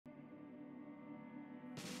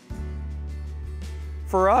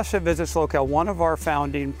For us at Visit SLO CAL, one of our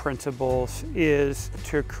founding principles is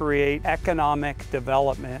to create economic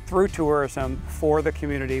development through tourism for the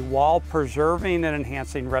community while preserving and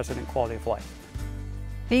enhancing resident quality of life.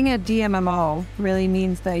 Being a DMMO really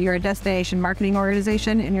means that you're a destination marketing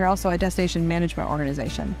organization and you're also a destination management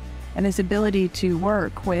organization. And this ability to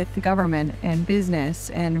work with the government and business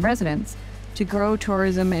and residents to grow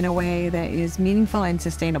tourism in a way that is meaningful and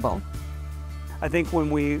sustainable. I think when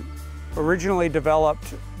we originally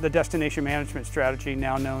developed the destination management strategy,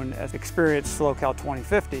 now known as Experience SLO CAL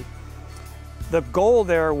 2050, the goal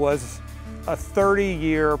there was a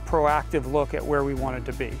 30-year proactive look at where we wanted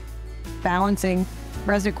to be. Balancing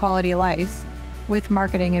resident quality of life with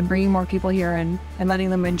marketing and bringing more people here and letting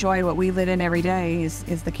them enjoy what we live in every day is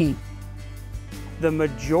the key. The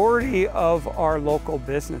majority of our local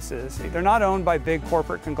businesses, they're not owned by big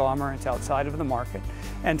corporate conglomerates outside of the market.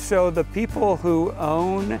 And so the people who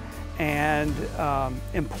own and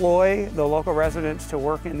employ the local residents to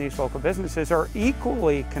work in these local businesses are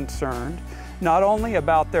equally concerned not only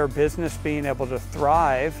about their business being able to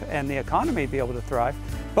thrive and the economy be able to thrive,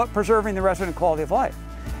 but preserving the resident quality of life.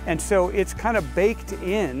 And so it's kind of baked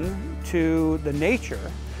in to the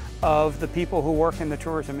nature of the people who work in the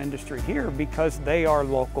tourism industry here because they are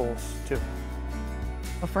locals too.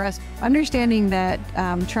 For us, understanding that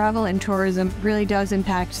travel and tourism really does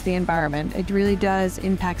impact the environment. It really does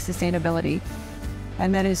impact sustainability.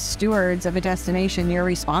 And that as stewards of a destination, you're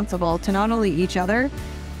responsible to not only each other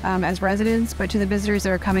as residents, but to the visitors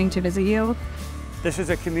that are coming to visit you. This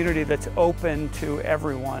is a community that's open to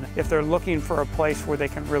everyone. If they're looking for a place where they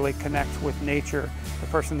can really connect with nature, the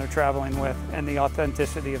person they're traveling with, and the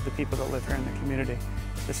authenticity of the people that live here in the community,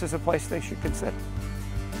 this is a place they should consider.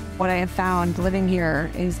 What I have found living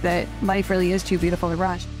here is that life really is too beautiful to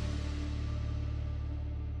rush.